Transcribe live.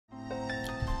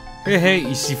Hey hey,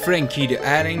 ici Frankie de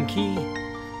Alankyy.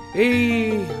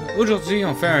 Et aujourd'hui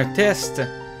on fait un test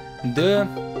de...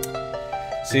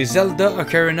 C'est Zelda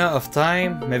Ocarina of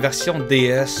Time, mais version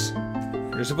DS.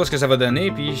 Je sais pas ce que ça va donner,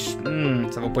 puis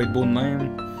ça va pas être beau de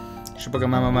même. Je sais pas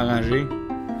comment m'arranger.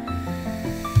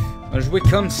 On va jouer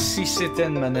comme si c'était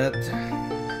une manette.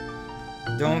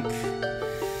 Donc...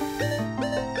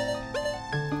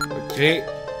 on va créer...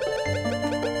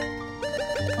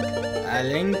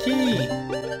 Alankyy.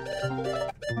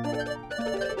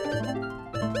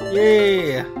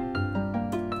 Yeah!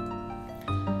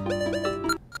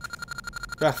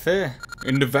 Parfait.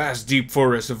 In the vast deep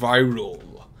forest of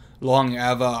Hyrule, long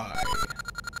have I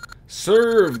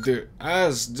served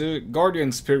as the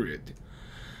guardian spirit.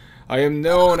 I am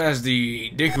known as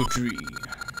the Deku Tree.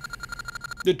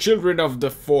 The children of the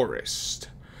forest,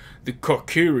 the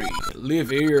Kokiri, live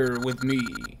here with me.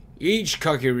 Each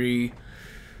Kokiri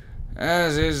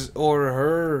as his or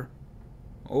her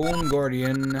own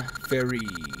guardian fairy.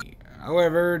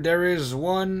 However, there is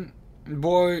one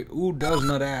boy who does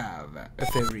not have a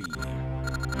fairy.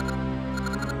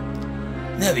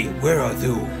 Navi, where are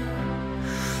you?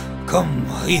 Come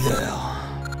hither.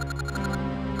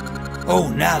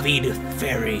 Oh, Navi the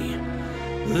fairy.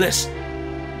 Listen.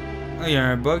 Ah, il y a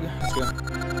un bug.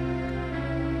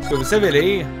 Est-ce que vous savez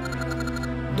lire?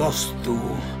 Dost thou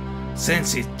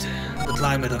sense it, the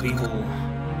climate of evil?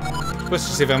 Je sais pas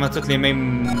si c'est vraiment tous les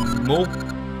mêmes mots.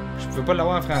 Je peux pas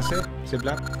l'avoir en français, c'est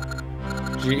plat.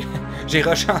 J'ai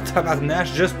rushé en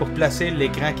tabarnache juste pour placer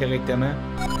l'écran correctement.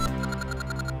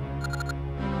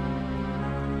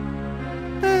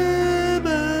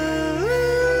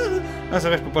 Ah, c'est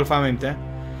vrai, je peux pas le faire en même temps.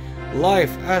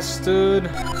 Life has stood.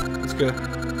 En tout cas,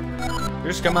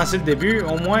 juste commencer le début,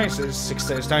 au moins,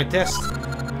 c'est un test.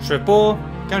 Je fais pas.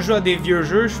 Quand je joue à des vieux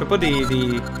jeux, je fais pas des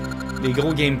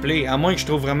gros gameplay. À moins que je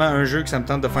trouve vraiment un jeu que ça me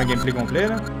tente de faire un gameplay complet,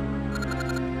 là.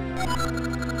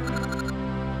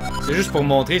 C'est juste pour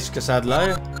montrer ce que ça a de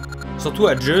l'air. Surtout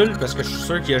à Jules, parce que je suis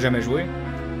sûr qu'il a jamais joué.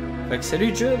 Fait que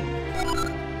salut Jules!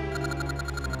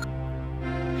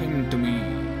 Him to me.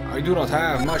 I do not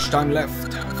have much time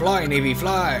left. Fly, Navy,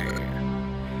 fly!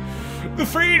 The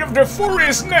fate of the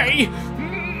forest, nay!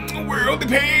 World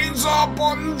depends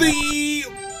upon thee!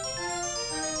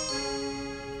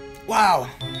 Wow!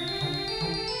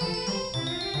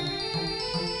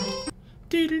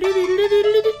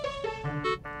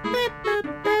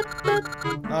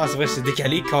 Ah, c'est vrai, c'est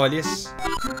décalé, calice.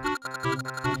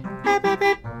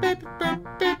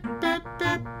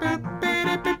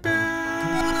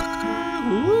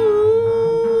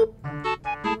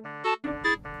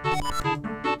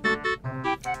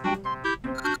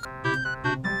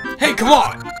 Hey, come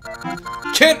on!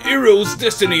 Can't hero's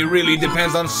destiny really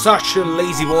depends on such a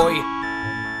lazy boy?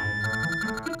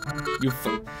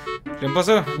 J'aime pas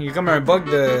ça. Il y a comme un bug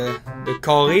de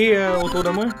carré autour de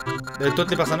moi. De tous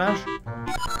les personnages.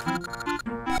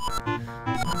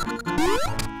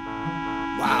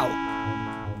 Wow!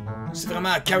 C'est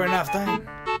vraiment Ocarina of Time.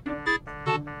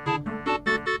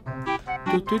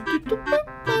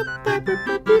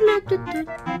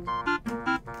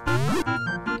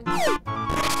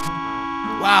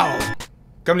 Wow!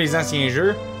 Comme les anciens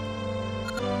jeux.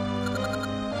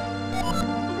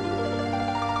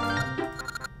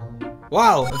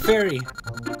 Wow! A fairy!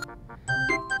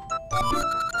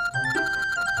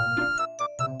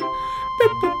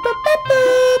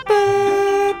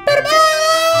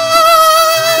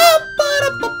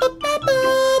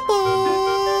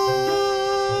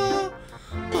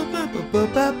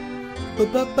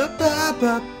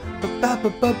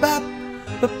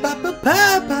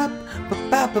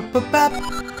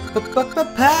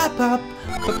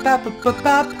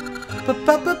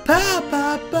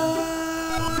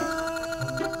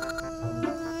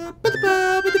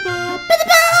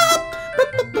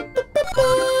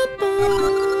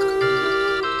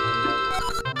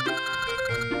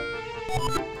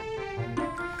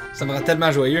 Ça me rend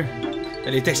tellement joyeux.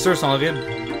 Les textures sont horribles.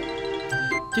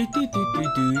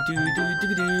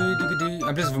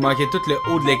 En plus, vous manquez tout le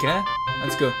haut de l'écran. En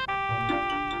tout cas,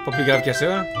 pas plus grave que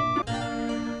ça.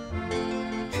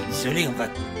 Désolé, on va...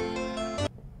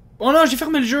 Oh non, j'ai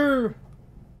fermé le jeu!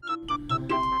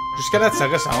 Jusqu'à là, ça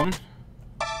ressemble.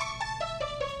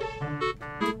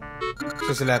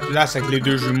 Ça, c'est la place avec les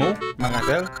deux jumeaux, je m'en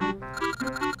rappelle.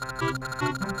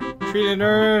 Three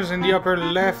letters in the upper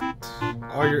left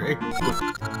are your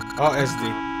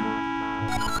ASD.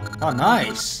 Oh,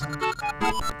 nice!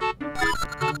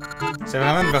 C'est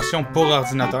vraiment une version pour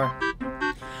ordinateur.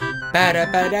 Ah,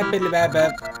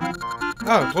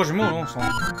 3 jumeaux, non? Sont...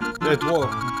 3. Ouais.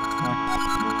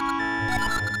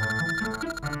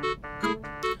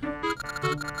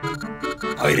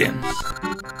 Items.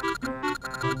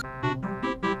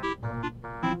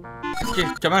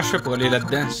 Comment je fais pour aller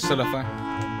là-dedans? C'est ça l'affaire.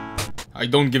 I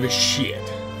don't give a shit.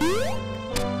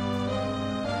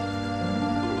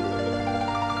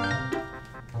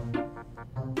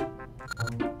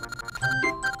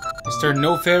 Mr.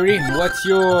 No Fairy, what's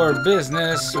your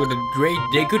business with a great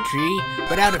Deku tree?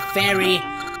 Without a fairy,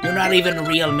 you're not even a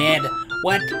real man.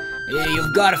 What?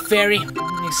 You've got a fairy?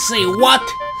 Say what?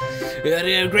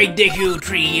 The great Deku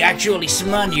tree actually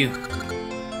summoned you.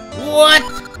 What?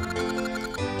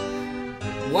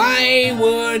 Why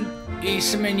would he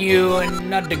summon you and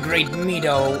not the great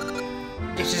Mido?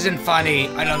 This isn't funny.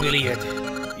 I don't believe it.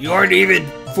 You aren't even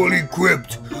fully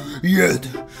equipped yet.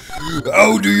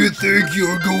 How do you think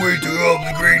you're going to help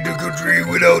the great Deku tree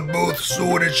without both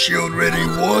sword and shield ready?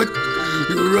 What?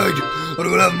 You're right. I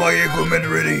don't have my equipment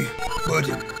ready. But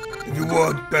if you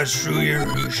want to pass through here,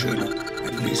 you should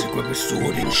at least equip a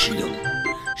sword and shield.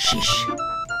 Sheesh.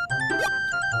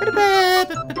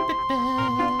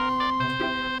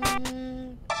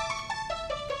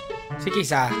 C'est qui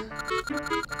ça?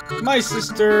 My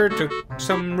sister took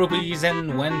some rupees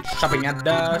and went shopping at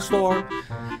the store.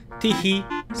 Teehee.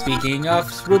 Speaking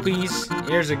of rupees,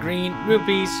 here's a green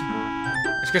rupees.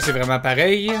 Est-ce que c'est vraiment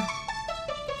pareil?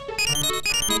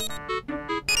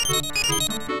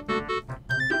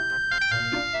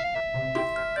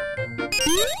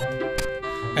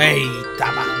 Hey,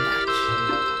 tabarnak!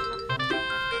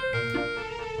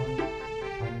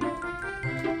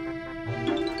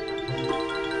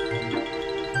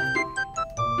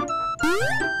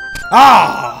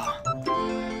 Ah!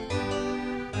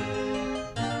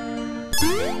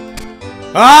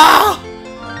 Ah!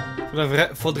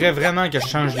 Faudrait vraiment que je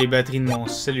change les batteries de mon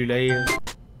cellulaire.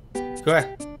 Quoi?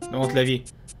 Montre la vie.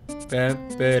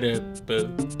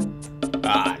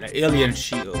 Ah, le Alien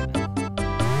Shield.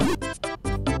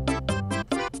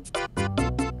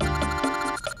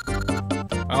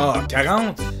 Ah,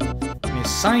 40? Mais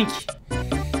 5?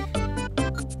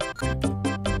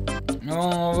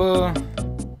 On va...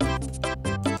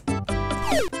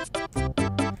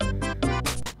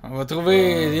 On va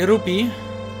trouver des roupies.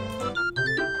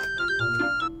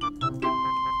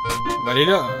 On va aller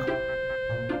là.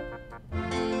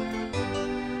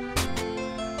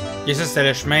 Ok, ça c'était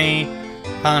le chemin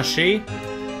penché.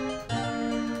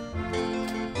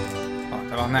 Oh,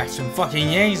 tabarnak, c'est une fucking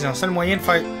niaise. C'est le seul moyen de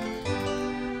faire...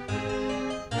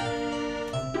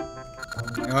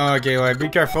 Ah, ok, ouais, be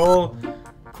careful.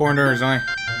 Corners, hein.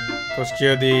 Parce qu'il y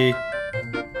a des...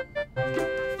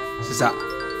 C'est ça.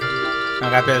 Je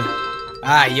me rappelle.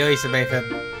 Aïe, aïe, c'est bien fait.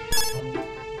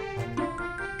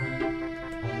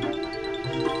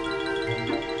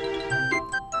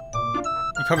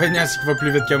 L'inconvénient, c'est qu'il va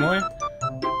plus vite que moi.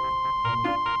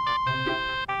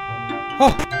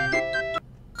 Oh!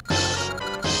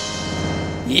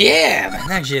 Yeah!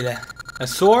 Maintenant que j'ai la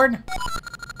sword.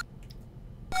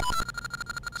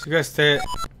 C'est quoi, c'était...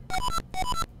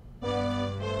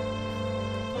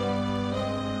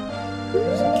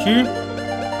 C'est Q?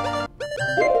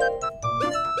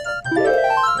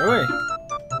 Ah ouais.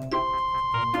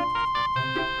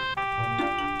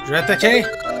 Je vais attaquer.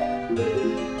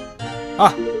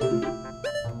 Ah!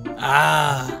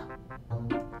 Ah!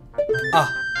 Ah!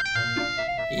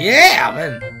 Yeah,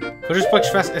 man! Faut juste pas que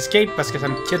je fasse escape parce que ça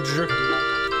me quitte du jeu.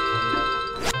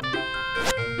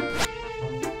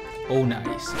 Oh,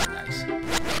 nice, nice.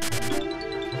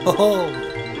 Oh oh!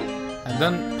 Ça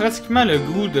donne pratiquement le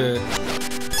goût d'y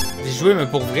jouer, mais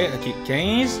pour vrai. Ok,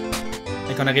 15.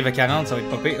 Et qu'on arrive à 40, ça va être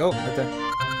popé. Oh, attends.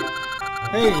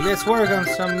 Hey, let's work on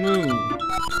some moves.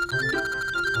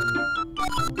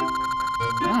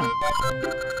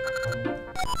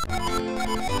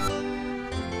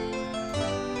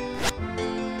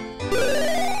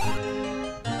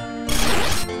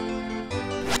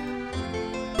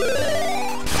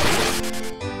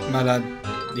 Malade.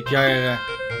 Des pierres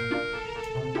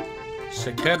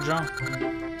secrètes, genre.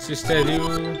 Si c'était où?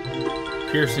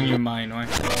 Piercing your mind, ouais.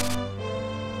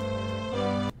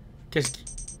 Qu'est-ce qui...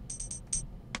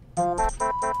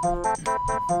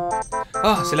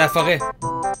 Ah, c'est la forêt.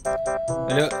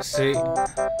 Là, c'est...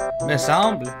 Me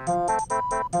semble.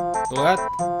 Droite.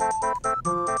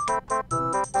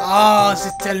 Ah,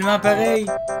 c'est tellement pareil.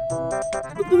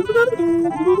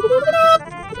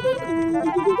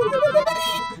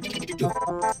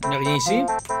 Il n'y a rien ici.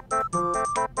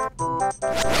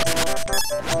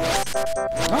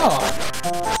 Oh!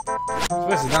 C'est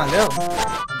vrai, c'est dans l'herbe.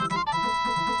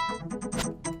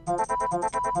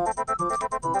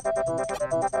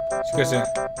 C'est quoi ça?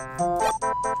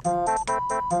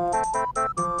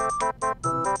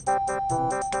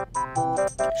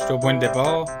 Je suis au point de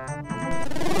départ.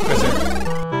 C'est quoi ça?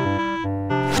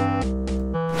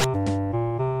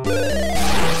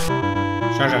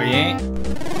 change rien.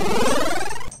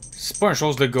 C'est pas une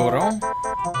chose de goron.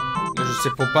 Je sais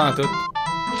pas en tout.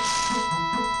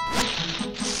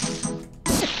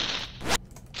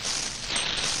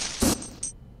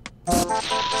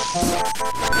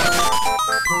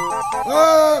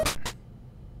 Oh!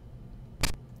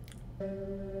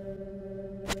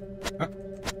 Ah.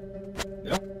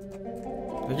 Non.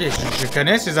 Ok, je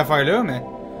connais ces affaires-là, mais...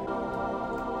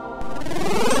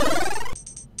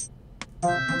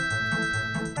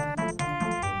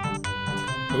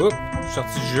 Oups, je suis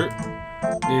sorti du jeu.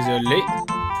 Désolé.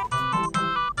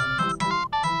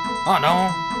 Oh non!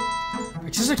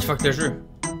 C'est ça qui fuck le jeu.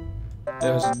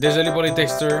 Désolé pour les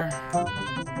textures. Oh.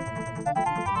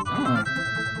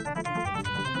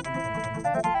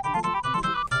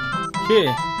 Ok,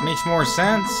 makes more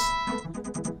sense.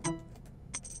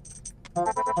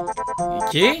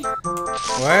 Ok.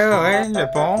 Ouais,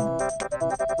 le pont.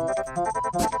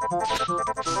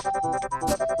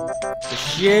 C'est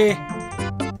chier.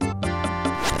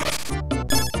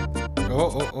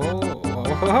 Oh.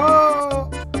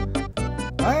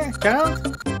 Ouais, 40.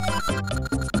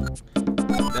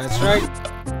 That's right.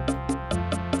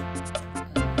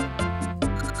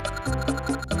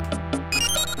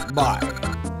 Bye.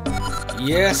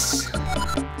 Yes.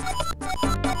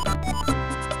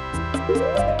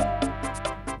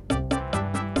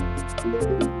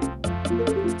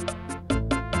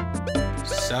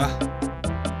 Ça.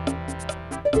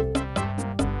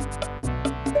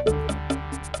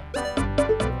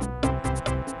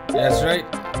 That's right.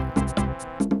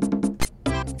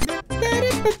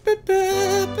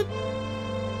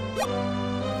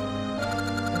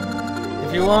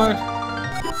 If you want,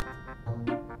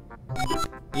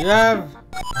 you have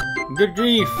good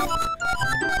grief.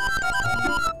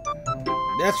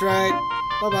 That's right.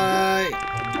 Bye-bye.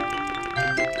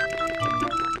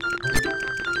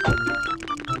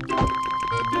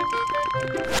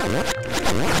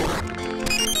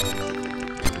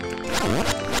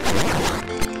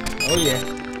 Oh yeah.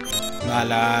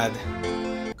 Malade.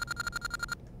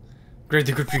 Great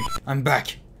Decree, I'm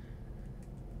back.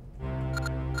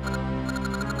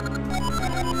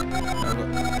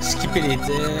 Skipper les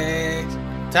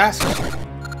tasks.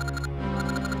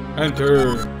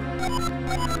 Enter.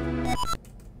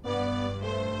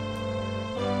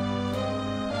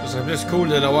 Ce serait plus cool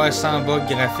de l'avoir sans bug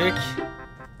graphique.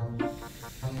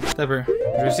 T'as peu.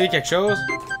 Je vais essayer quelque chose.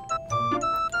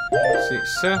 C'est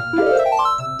ça.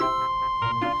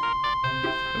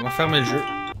 On va fermer le jeu.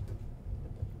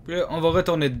 Puis là, on va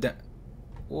retourner dedans.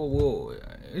 Wow.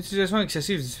 Utilisation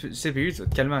excessive du CPU, tu vas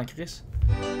te calmer en crise.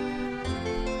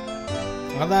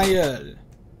 En dans la gueule.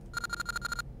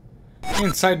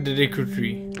 Inside the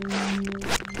Decree.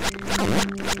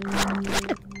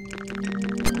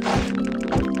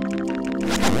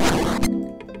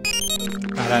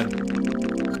 Malade.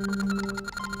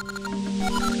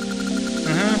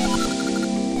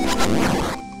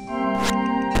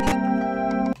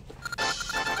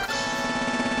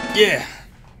 Yeah.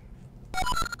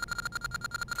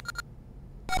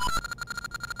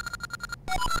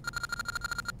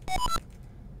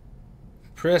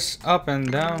 Press up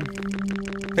and down.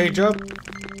 Page up.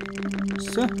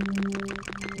 Ça?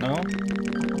 Non.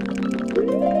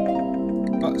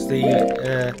 Ah,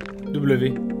 c'était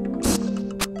W.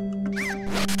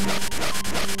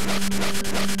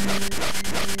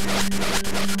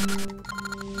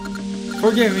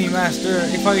 Forgive me, master,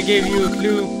 if I gave you a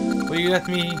clue. Will you let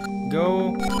me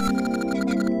go?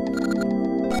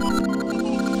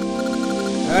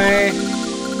 Hey.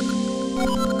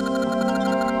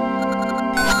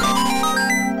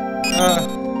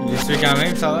 Je l'ai tué quand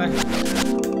même, ça a l'air.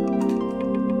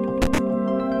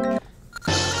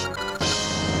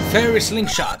 Fairy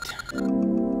Slingshot.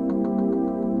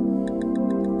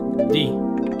 D.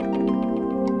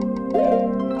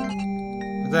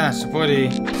 Attends, c'est pas les...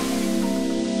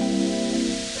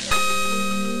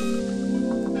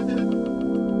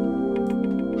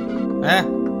 Hein?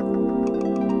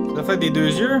 Ça doit faire des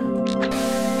deux yeux?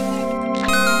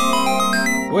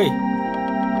 Oui.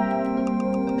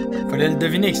 Fallait le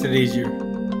deviner que c'était des yeux.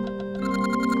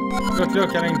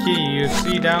 Look, Alankyy, you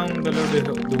see down below the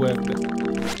web.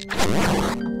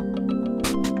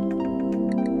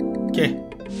 Ok.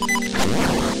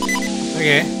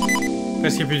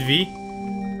 Presque plus de vie.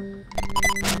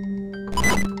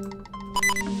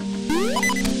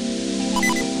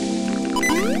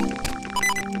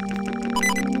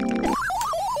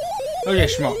 Ok, je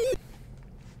suis mort.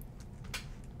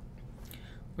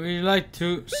 Would you like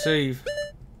to save?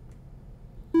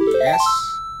 Yes.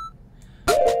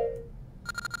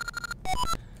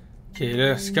 Ok,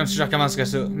 là, c'est comme si je recommencerais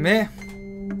ça. Mais...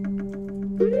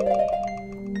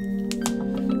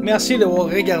 merci d'avoir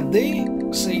regardé.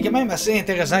 C'est quand même assez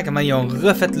intéressant comment ils ont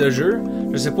refait le jeu.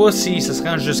 Je sais pas si ça se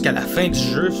rend jusqu'à la fin du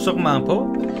jeu, sûrement pas.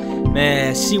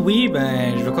 Mais si oui,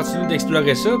 ben je vais continuer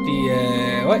d'explorer ça.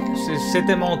 Puis ouais,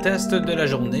 c'était mon test de la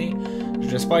journée.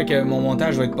 J'espère que mon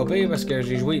montage va être pas pire parce que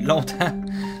j'ai joué longtemps.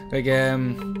 Fait que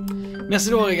merci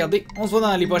d'avoir regardé. On se voit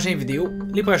dans les prochaines vidéos,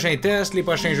 les prochains tests, les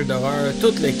prochains jeux d'horreur,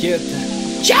 tout le kit.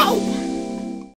 Ciao!